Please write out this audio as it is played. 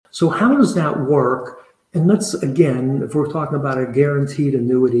So how does that work? And let's, again, if we're talking about a guaranteed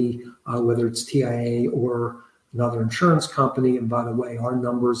annuity, whether it's TIA or another insurance company, and by the way, our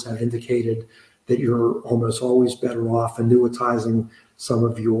numbers have indicated that you're almost always better off annuitizing some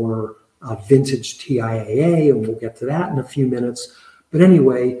of your vintage TIAA, and we'll get to that in a few minutes. But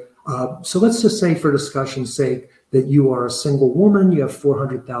anyway, so let's just say for discussion's sake that you are a single woman, you have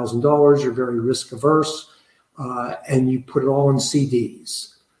 $400,000, you're very risk averse, and you put it all in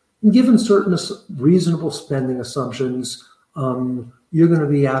CDs. And given certain reasonable spending assumptions, you're going to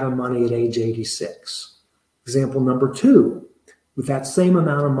be out of money at age 86. Example number 2, with that same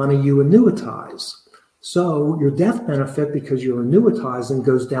amount of money you annuitize. So your death benefit, because you're annuitizing,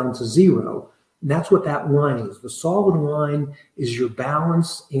 goes down to 0. And that's what that line is. The solid line is your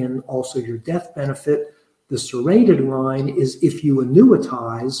balance and also your death benefit. The serrated line is if you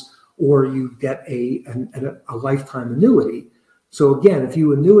annuitize or you get a lifetime annuity. So again, if you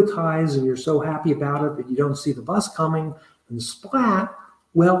annuitize and you're so happy about it that you don't see the bus coming and splat,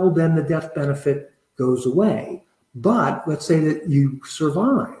 well, then the death benefit goes away. But let's say that you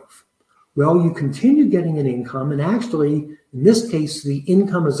survive. Well, you continue getting an income, and actually, in this case, the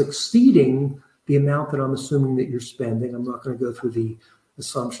income is exceeding the amount that I'm assuming that you're spending. I'm not going to go through the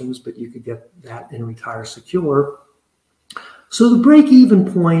assumptions, but you could get that in Retire Secure. So the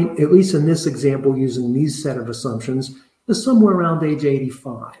break-even point, at least in this example, using these set of assumptions, is somewhere around age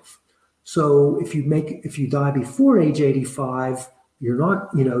 85. So if you die before age 85, you're not,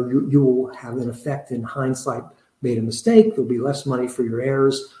 you will have an effect in hindsight, made a mistake. There'll be less money for your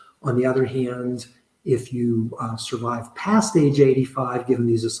heirs. On the other hand, if you survive past age 85, given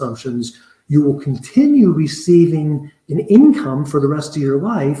these assumptions, you will continue receiving an income for the rest of your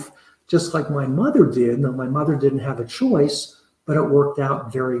life, just like my mother did. Now, my mother didn't have a choice, but it worked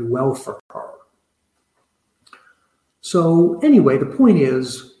out very well for her. So anyway, the point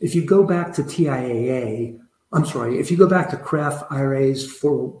is, if you go back to if you go back to CREF IRAs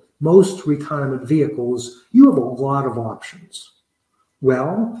for most retirement vehicles, you have a lot of options.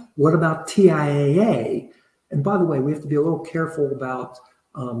 Well, what about TIAA? And by the way, we have to be a little careful about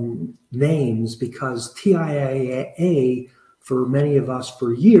names, because TIAA, for many of us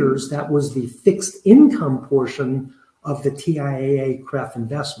for years, that was the fixed income portion of the TIAA CREF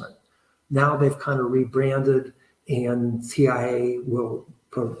investment. Now they've kind of rebranded, and TIAA will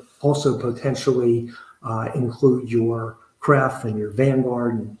also potentially include your CREF and your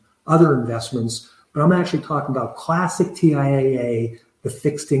Vanguard and other investments. But I'm actually talking about classic TIAA, the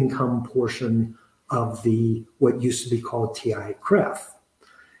fixed income portion of what used to be called TIAA CREF.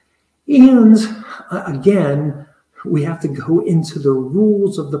 And again, we have to go into the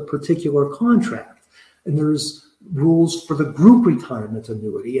rules of the particular contract. And there's rules for the group retirement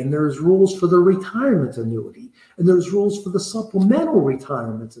annuity, and there's rules for the retirement annuity, and there's rules for the supplemental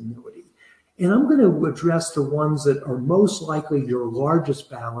retirement annuity. And I'm going to address the ones that are most likely your largest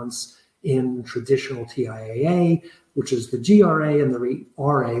balance in traditional TIAA, which is the GRA, and the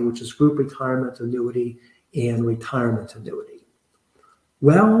RA, which is group retirement annuity and retirement annuity.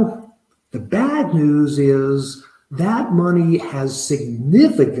 Well, the bad news is that money has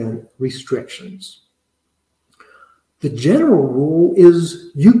significant restrictions. The general rule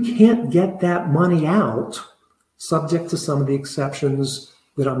is you can't get that money out, subject to some of the exceptions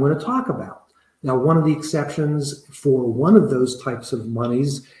that I'm going to talk about. Now, one of the exceptions for one of those types of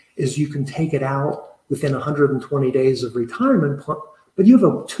monies is you can take it out within 120 days of retirement, but you have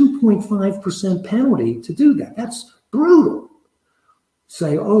a 2.5% penalty to do that. That's brutal.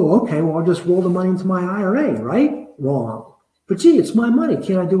 Say, oh, okay, well, I'll just roll the money into my IRA, right? Wrong. But gee, it's my money.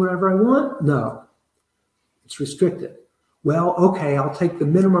 Can't I do whatever I want? No. It's restricted. Well, okay, I'll take the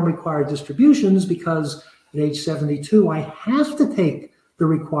minimum required distributions because at age 72, I have to take the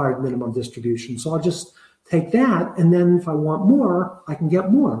required minimum distribution. So I'll just take that, and then if I want more, I can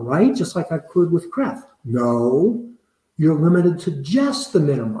get more, right? Just like I could with CREF. No, you're limited to just the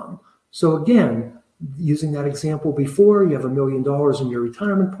minimum. So again, using that example before, you have $1 million in your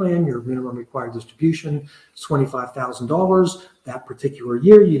retirement plan, your minimum required distribution is $25,000. That particular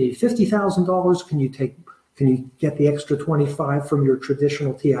year, you need $50,000. Can you get the extra 25 from your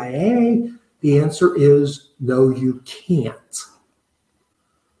traditional TIAA? The answer is no, you can't.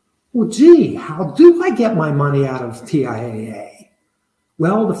 Well, gee, how do I get my money out of TIAA?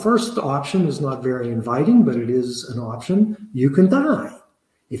 Well, the first option is not very inviting, but it is an option. You can die.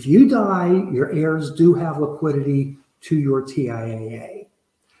 If you die, your heirs do have liquidity to your TIAA.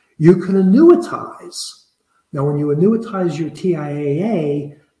 You can annuitize. Now, when you annuitize your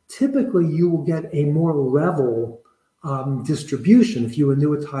TIAA, typically you will get a more level distribution. If you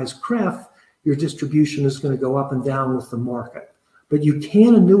annuitize CREF, your distribution is going to go up and down with the market. but you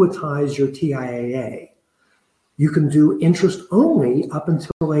can annuitize your TIAA. You can do interest only up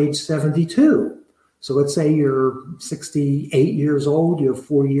until age 72. So let's say you're 68 years old, you have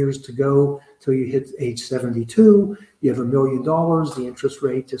 4 years to go till you hit age 72, you have $1 million, the interest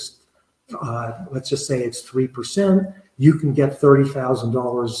rate just, let's just say it's 3%, you can get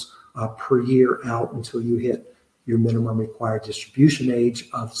 $30,000 per year out until you hit your minimum required distribution age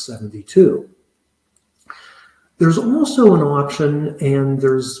of 72. There's also an option, and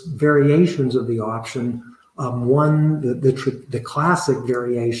there's variations of the option. One, the classic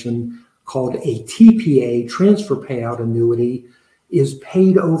variation called a TPA, transfer payout annuity, is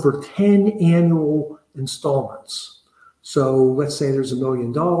paid over 10 annual installments. So let's say there's $1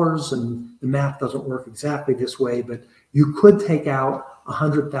 million, and the math doesn't work exactly this way, but you could take out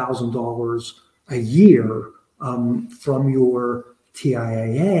 $100,000 a year from your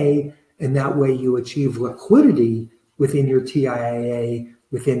TIAA, and that way you achieve liquidity within your TIAA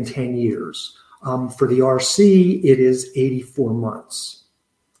within 10 years. For the RC, it is 84 months.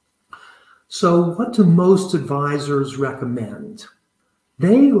 So what do most advisors recommend?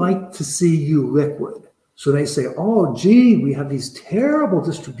 They like to see you liquid. So they say, oh, gee, we have these terrible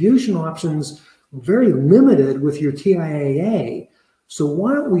distribution options, very limited with your TIAA. So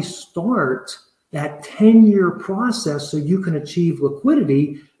why don't we start that 10-year process so you can achieve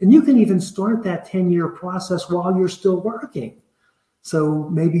liquidity, and you can even start that 10-year process while you're still working. So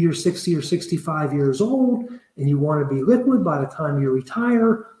maybe you're 60 or 65 years old and you want to be liquid by the time you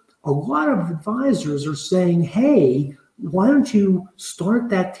retire. A lot of advisors are saying, hey, why don't you start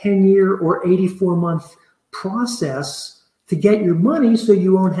that 10-year or 84-month process to get your money so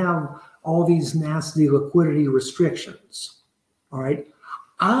you won't have all these nasty liquidity restrictions. All right.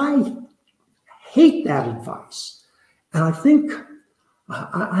 I hate that advice. And I think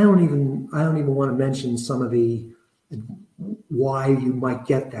I don't even want to mention some of the why you might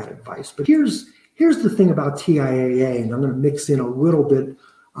get that advice. But here's the thing about TIAA, and I'm going to mix in a little bit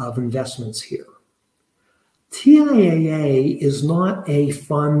of investments here. TIAA is not a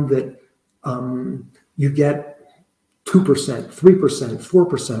fund that you get 2%, 3%,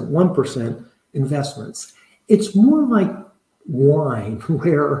 4%, 1% investments. It's more like wine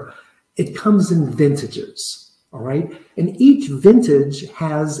where it comes in vintages, all right? And each vintage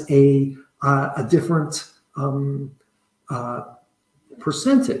has a different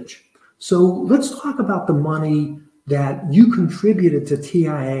percentage. So let's talk about the money that you contributed to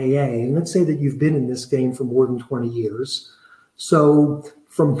TIAA. And let's say that you've been in this game for more than 20 years. So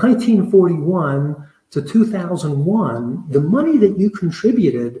from 1941 to 2001, the money that you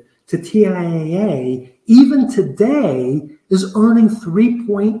contributed to TIAA, even today, is earning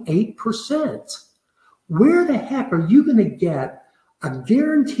 3.8%. Where the heck are you going to get a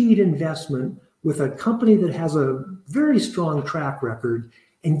guaranteed investment with a company that has a very strong track record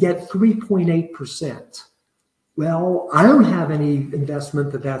and get 3.8%? Well, I don't have any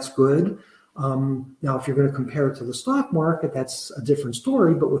investment that's good. Now, if you're going to compare it to the stock market, that's a different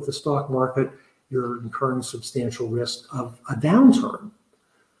story. But with the stock market, you're incurring substantial risk of a downturn.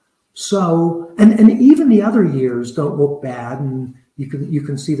 So, and even the other years don't look bad. And you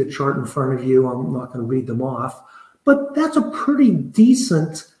can see the chart in front of you. I'm not going to read them off. But that's a pretty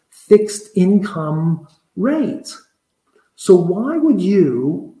decent fixed income rate. So why would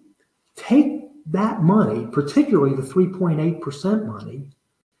you take that money, particularly the 3.8% money,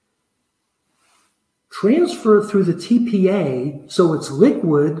 transfer it through the TPA so it's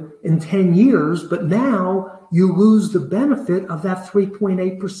liquid in 10 years, but now you lose the benefit of that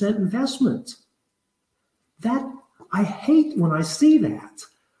 3.8% investment? That, I hate when I see that.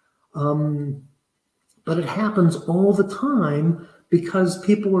 But it happens all the time because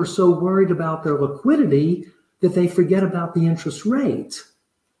people are so worried about their liquidity that they forget about the interest rate.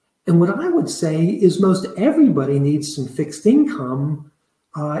 And what I would say is most everybody needs some fixed income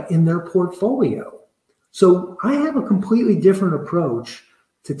in their portfolio. So I have a completely different approach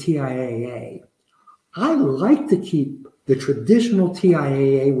to TIAA. I like to keep the traditional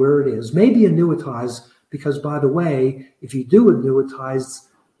TIAA where it is, maybe annuitize, because by the way, if you do annuitize,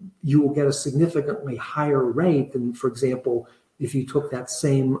 you will get a significantly higher rate than, for example, if you took that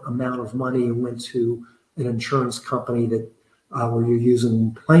same amount of money and went to an insurance company that where you're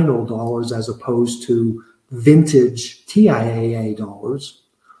using plain old dollars as opposed to vintage TIAA dollars.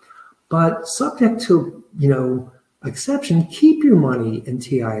 But subject to, exception, keep your money in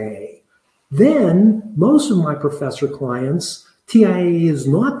TIAA. Then most of my professor clients, TIAA is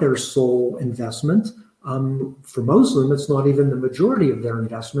not their sole investment. For most of them, it's not even the majority of their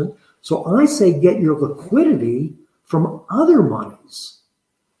investment. So I say get your liquidity from other monies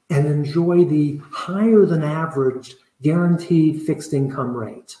and enjoy the higher than average guaranteed fixed income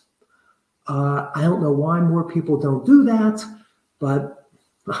rate. I don't know why more people don't do that, but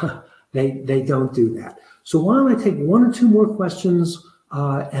they don't do that. So why don't I take one or two more questions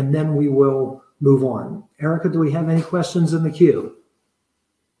and then we will move on. Erica, do we have any questions in the queue?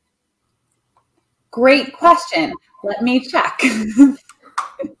 Great question. Let me check.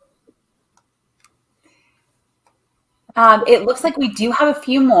 It looks like we do have a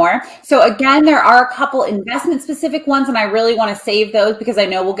few more. So again, there are a couple investment specific ones, and I really want to save those because I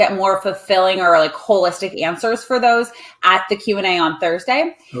know we'll get more fulfilling or like holistic answers for those at the Q&A on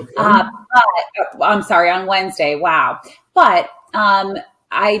Thursday. Okay. I'm sorry, on Wednesday. Wow. But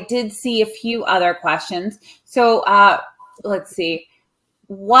I did see a few other questions. So let's see.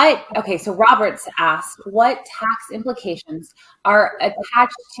 So Roberts asked, what tax implications are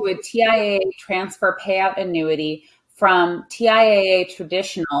attached to a TIAA transfer payout annuity from TIAA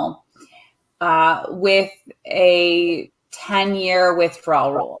traditional with a 10-year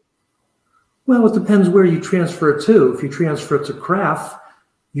withdrawal rule? Well, it depends where you transfer it to. If you transfer it to CREF,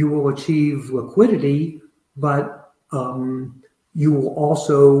 you will achieve liquidity, but you will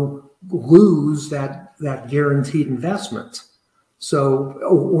also lose that guaranteed investment. So,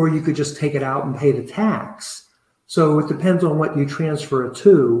 or you could just take it out and pay the tax. So it depends on what you transfer it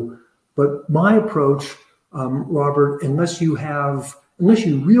to. But my approach, Robert, unless you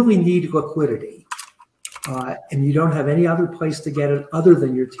really need liquidity and you don't have any other place to get it other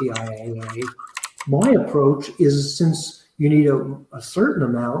than your TIAA, my approach is, since you need a certain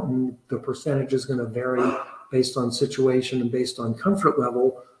amount, and the percentage is going to vary based on situation and based on comfort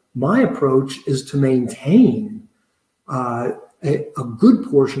level, my approach is to maintain a good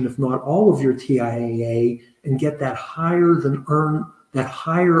portion, if not all, of your TIAA and get that higher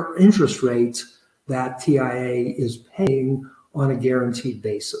interest rate that TIAA is paying on a guaranteed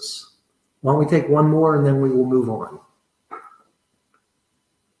basis. Why don't we take one more and then we will move on?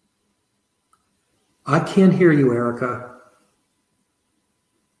 I can't hear you, Erica.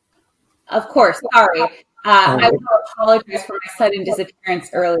 Of course, sorry. I will apologize for my sudden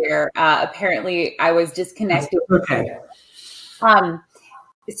disappearance earlier. Apparently, I was disconnected. Okay.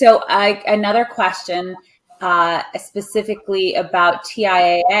 So another question specifically about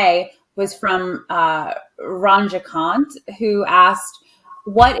TIAA was from Ranjikant, who asked,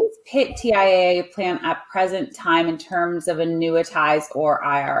 what is PIT TIAA plan at present time in terms of annuitized or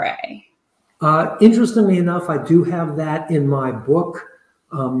IRA? Interestingly enough, I do have that in my book,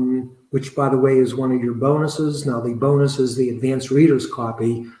 which, by the way, is one of your bonuses. Now, the bonus is the advanced reader's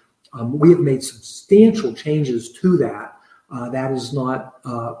copy. We have made substantial changes to that. That is not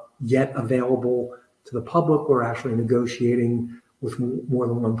yet available to the public. We're actually negotiating with more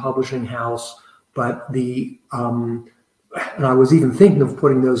than one publishing house. But and I was even thinking of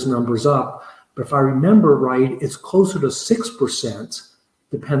putting those numbers up. But if I remember right, it's closer to 6%,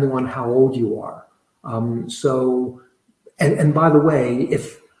 depending on how old you are. And by the way,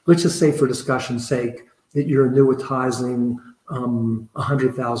 let's just say for discussion's sake that you're annuitizing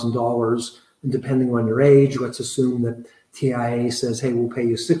 $100,000, and depending on your age, let's assume that TIAA says, hey, we'll pay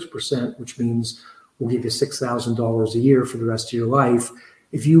you 6%, which means we'll give you $6,000 a year for the rest of your life.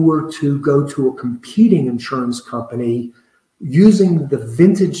 If you were to go to a competing insurance company using the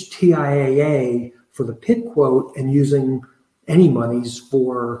vintage TIAA for the PIT quote and using any monies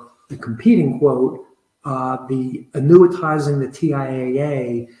for the competing quote, the annuitizing the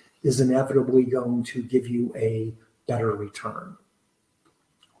TIAA is inevitably going to give you a better return.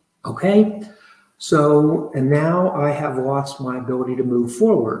 Okay? So, and now I have lost my ability to move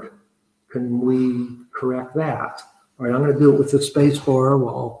forward. Can we correct that? All right, I'm going to do it with the space bar.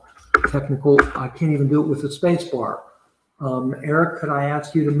 Well, I can't even do it with the space bar. Eric, could I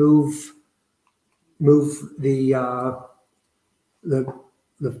ask you to move the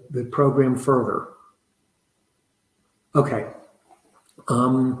program further? Okay.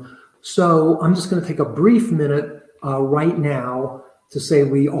 So I'm just going to take a brief minute right now to say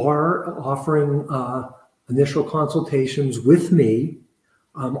we are offering initial consultations with me.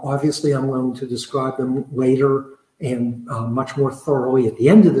 Obviously, I'm going to describe them later and much more thoroughly at the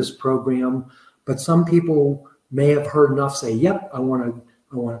end of this program. But some people may have heard enough say, "Yep, I want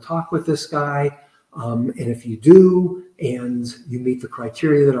to talk with this guy." And if you do, and you meet the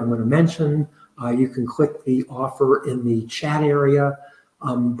criteria that I'm going to mention, you can click the offer in the chat area.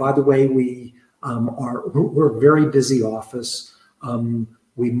 By the way, we're a very busy office.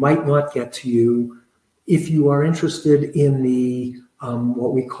 We might not get to you. If you are interested in the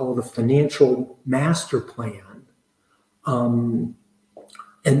what we call the financial master plan, and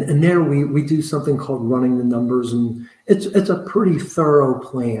there we do something called running the numbers, and it's a pretty thorough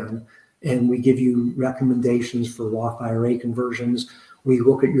plan. and we give you recommendations for Roth IRA conversions. We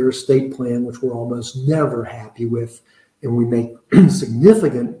look at your estate plan, which we're almost never happy with, and we make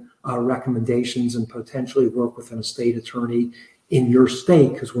significant recommendations and potentially work with an estate attorney in your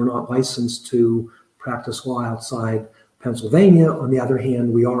state because we're not licensed to practice law outside Pennsylvania. On the other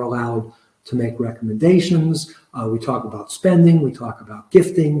hand, we are allowed to make recommendations. We talk about spending, we talk about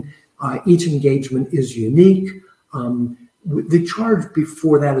gifting. Each engagement is unique. The charge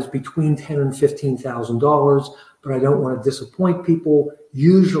before that is between $10,000 and $15,000, but I don't want to disappoint people.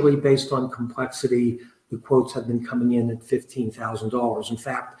 Usually based on complexity, the quotes have been coming in at $15,000. In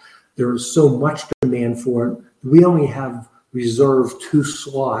fact, there is so much demand for it. We only have reserved 2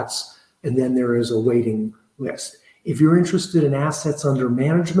 slots, and then there is a waiting list. If you're interested in assets under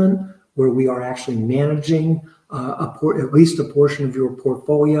management, where we are actually managing at least a portion of your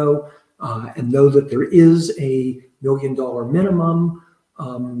portfolio, and know that there is a $1 million minimum,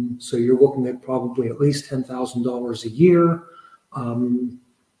 so you're looking at probably at least $10,000 a year.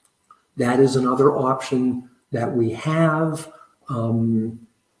 That is another option that we have.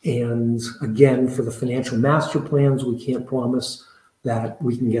 And again, for the financial master plans, we can't promise that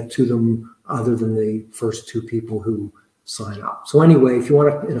we can get to them other than the first 2 people who sign up. So anyway, if you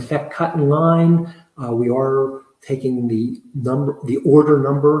want to, in effect, cut in line, we are taking the order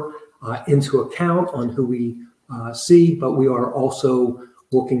number into account on who we see, but we are also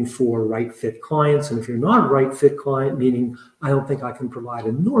looking for right fit clients. And if you're not a right fit client, meaning I don't think I can provide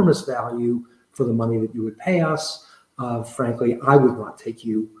enormous value for the money that you would pay us, frankly, I would not take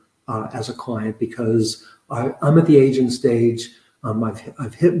you as a client because I'm at the agent stage.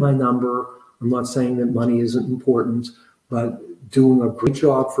 I've hit my number. I'm not saying that money isn't important, but doing a great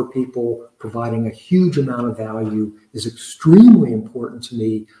job for people, providing a huge amount of value is extremely important to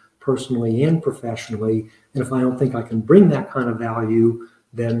me personally and professionally. And if I don't think I can bring that kind of value,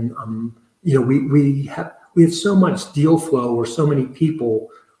 then we have so much deal flow or so many people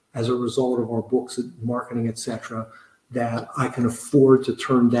as a result of our books, marketing, etc., that I can afford to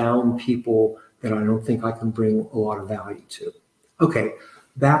turn down people that I don't think I can bring a lot of value to. Okay,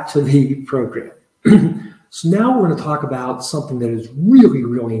 back to the program. So now we're going to talk about something that is really,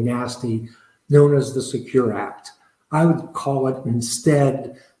 really nasty, known as the Secure Act. I would call it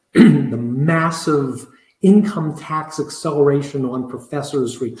instead the massive income tax acceleration on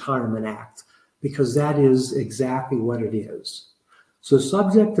professors' retirement act, because that is exactly what it is. So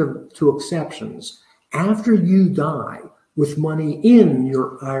subject to exceptions, after you die with money in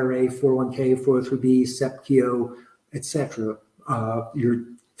your IRA, 401k, 403b, SEP-KEO, etc., your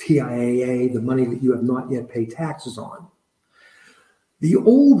TIAA, the money that you have not yet paid taxes on. The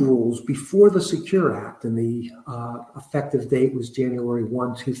old rules before the Secure Act, and the effective date was January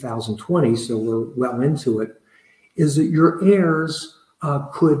 1, 2020, so we're well into it, is that your heirs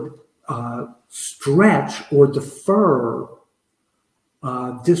could stretch or defer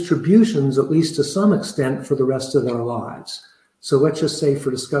distributions, at least to some extent, for the rest of their lives. So let's just say,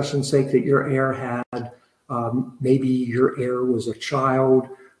 for discussion's sake, that your heir had, maybe your heir was a child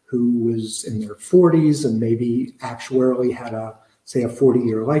who was in their 40s and maybe actuarially had a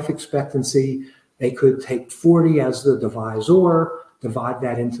 40-year life expectancy. They could take 40 as the divisor, divide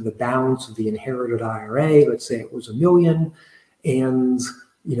that into the balance of the inherited IRA. Let's say it was $1 million, and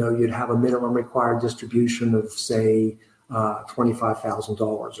you'd have a minimum required distribution of, say, $25,000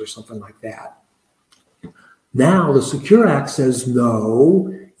 or something like that. Now the Secure Act says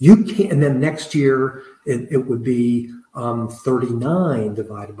no, you can't. And then next year it would be 39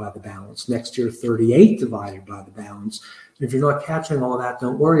 divided by the balance. Next year, 38 divided by the balance. And if you're not catching all that,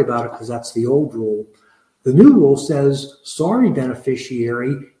 don't worry about it, because that's the old rule. The new rule says, sorry,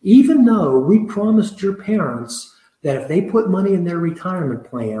 beneficiary, even though we promised your parents that if they put money in their retirement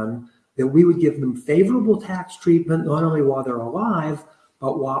plan, that we would give them favorable tax treatment, not only while they're alive,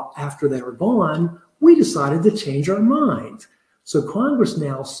 but while after they're gone, we decided to change our mind. So Congress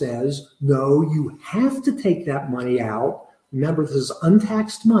now says, no, you have to take that money out. Remember, this is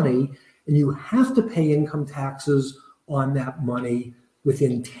untaxed money, and you have to pay income taxes on that money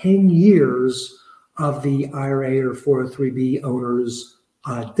within 10 years of the IRA or 403b owner's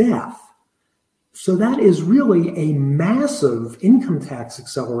death. So that is really a massive income tax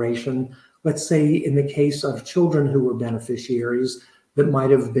acceleration, let's say in the case of children who were beneficiaries that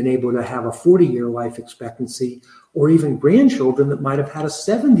might have been able to have a 40-year life expectancy, or even grandchildren that might have had a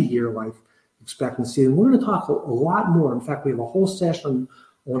 70-year life expectancy. And we're going to talk a lot more. In fact, we have a whole session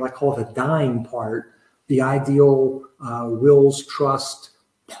on what I call the dying part, the ideal wills, trust,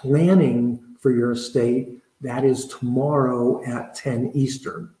 planning for your estate. That is tomorrow at 10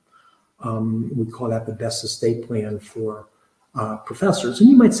 Eastern. We call that the best estate plan for professors. And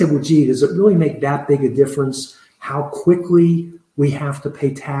you might say, well, gee, does it really make that big a difference how quickly we have to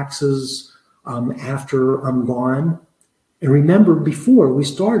pay taxes after I'm gone? And remember, before we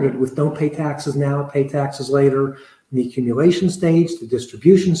started with don't pay taxes now, pay taxes later, in the accumulation stage, the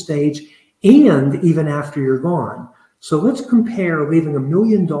distribution stage, and even after you're gone. So let's compare leaving $1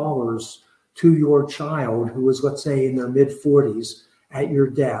 million to your child who is, let's say, in their mid-40s at your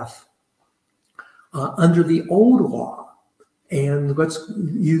death under the old law. And let's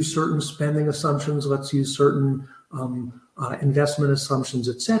use certain spending assumptions, let's use certain investment assumptions,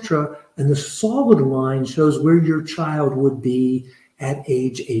 etc. And the solid line shows where your child would be at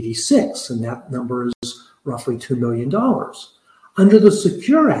age 86, and that number is roughly $2 million. Under the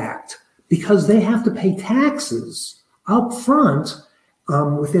Secure Act, because they have to pay taxes up front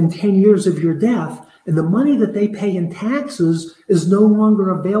within 10 years of your death, and the money that they pay in taxes is no longer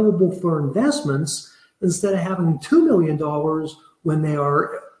available for investments, instead of having $2 million when they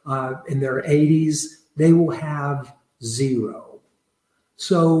are in their 80s, they will have zero.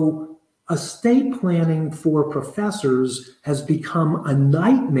 So estate planning for professors has become a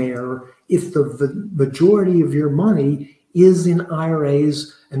nightmare if the majority of your money is in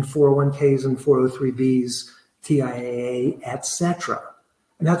IRAs and 401ks and 403bs, TIAA, etc.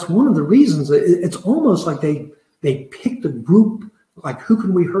 And that's one of the reasons. It's almost like they picked a group, like, who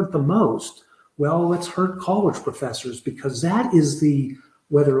can we hurt the most? Well, let's hurt college professors, because that is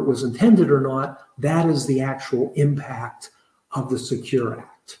whether it was intended or not, that is the actual impact of the Secure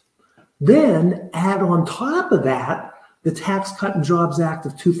Act. Then add on top of that the Tax Cut and Jobs Act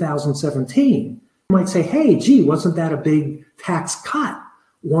of 2017. You might say, hey, gee, wasn't that a big tax cut?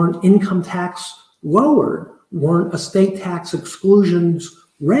 Weren't income tax lowered? Weren't estate tax exclusions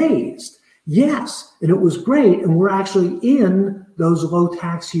raised? Yes, and it was great, and we're actually in those low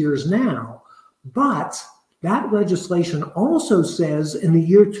tax years now. But that legislation also says in the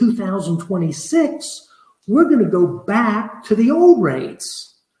year 2026, we're going to go back to the old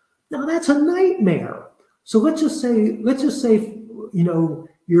rates. Now that's a nightmare. So let's just say,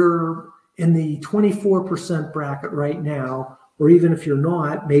 you're in the 24% bracket right now, or even if you're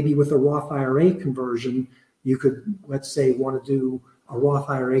not, maybe with a Roth IRA conversion, you could, let's say, want to do a Roth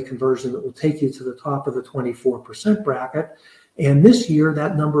IRA conversion that will take you to the top of the 24% bracket. And this year,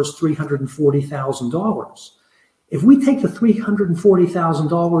 that number is $340,000. If we take the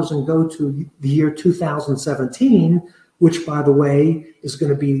 $340,000 and go to the year 2017, which, by the way, is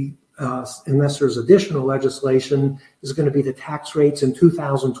going to be, unless there's additional legislation, is going to be the tax rates in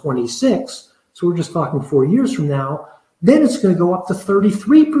 2026. So we're just talking 4 years from now. Then it's going to go up to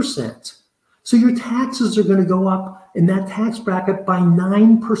 33%. So your taxes are going to go up in that tax bracket by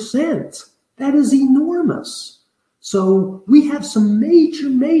 9%. That is enormous. So we have some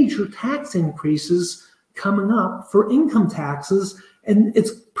major tax increases coming up for income taxes, and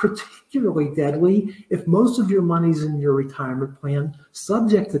it's particularly deadly if most of your money's in your retirement plan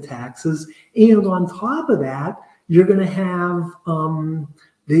subject to taxes, and on top of that, you're going to have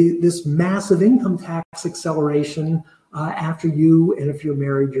this massive income tax acceleration after you, and if you're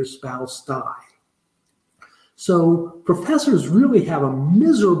married, your spouse die. So professors really have a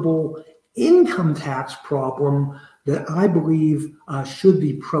miserable income tax problem that I believe should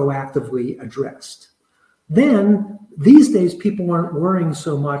be proactively addressed. Then these days, people aren't worrying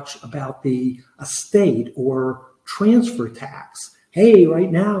so much about the estate or transfer tax. Hey,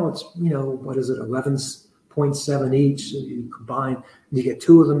 right now it's, what is it, 11.7 each. So you combine, you get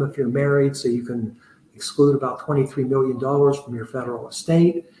two of them if you're married, so you can exclude about $23 million from your federal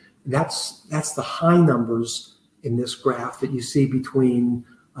estate. That's the high numbers in this graph that you see between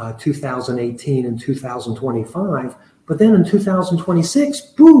 2018 and 2025. But then in 2026,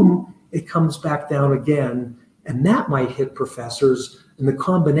 boom, it comes back down again. And that might hit professors. And the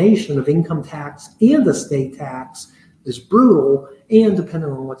combination of income tax and estate tax is brutal. And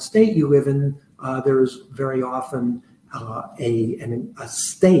depending on what state you live in, there's very often a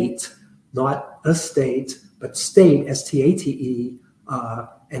state, not a state, but state, S-T-A-T-E,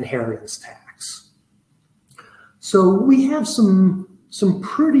 inheritance tax. So we have some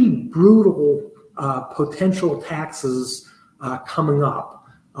pretty brutal potential taxes coming up.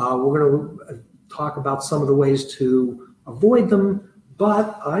 We're going to talk about some of the ways to avoid them,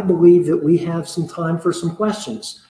 but I believe that we have some time for some questions.